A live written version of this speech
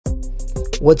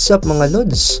What's up mga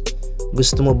lods?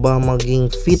 Gusto mo ba maging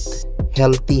fit,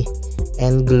 healthy,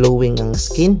 and glowing ang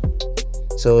skin?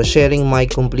 So sharing my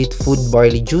complete food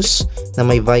barley juice na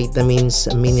may vitamins,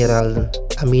 mineral,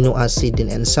 amino acid, and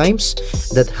enzymes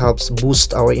that helps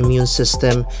boost our immune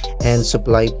system and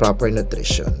supply proper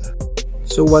nutrition.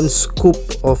 So 1 scoop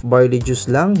of barley juice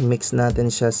lang, mix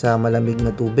natin siya sa malamig na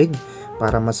tubig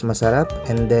para mas masarap,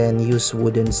 and then use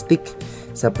wooden stick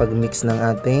sa pagmix ng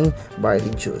ating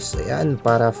barley juice. Ayan,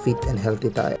 para fit and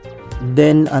healthy tayo.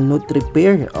 Then a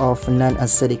Nutripair of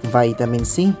non-acidic vitamin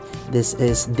C. This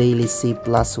is daily C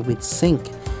plus with zinc.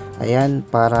 Ayan,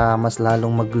 para mas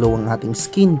lalong mag-glow ang ating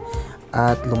skin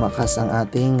at lumakas ang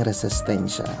ating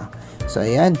resistensya. So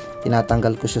ayan,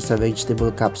 tinatanggal ko siya sa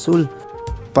vegetable capsule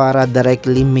para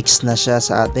directly mix na siya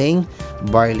sa ating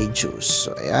barley juice.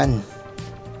 So ayan.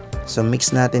 So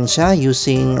mix natin siya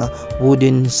using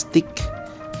wooden stick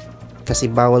kasi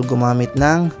bawal gumamit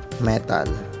ng metal.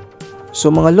 So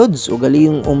mga lods,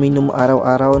 ugaling uminom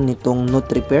araw-araw nitong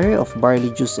Nutripair of barley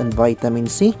juice and vitamin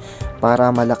C para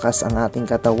malakas ang ating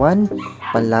katawan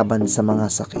panlaban sa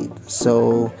mga sakit.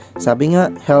 So sabi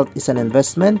nga, health is an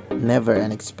investment, never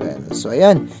an expense. So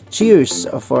ayan,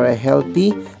 cheers for a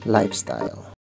healthy lifestyle.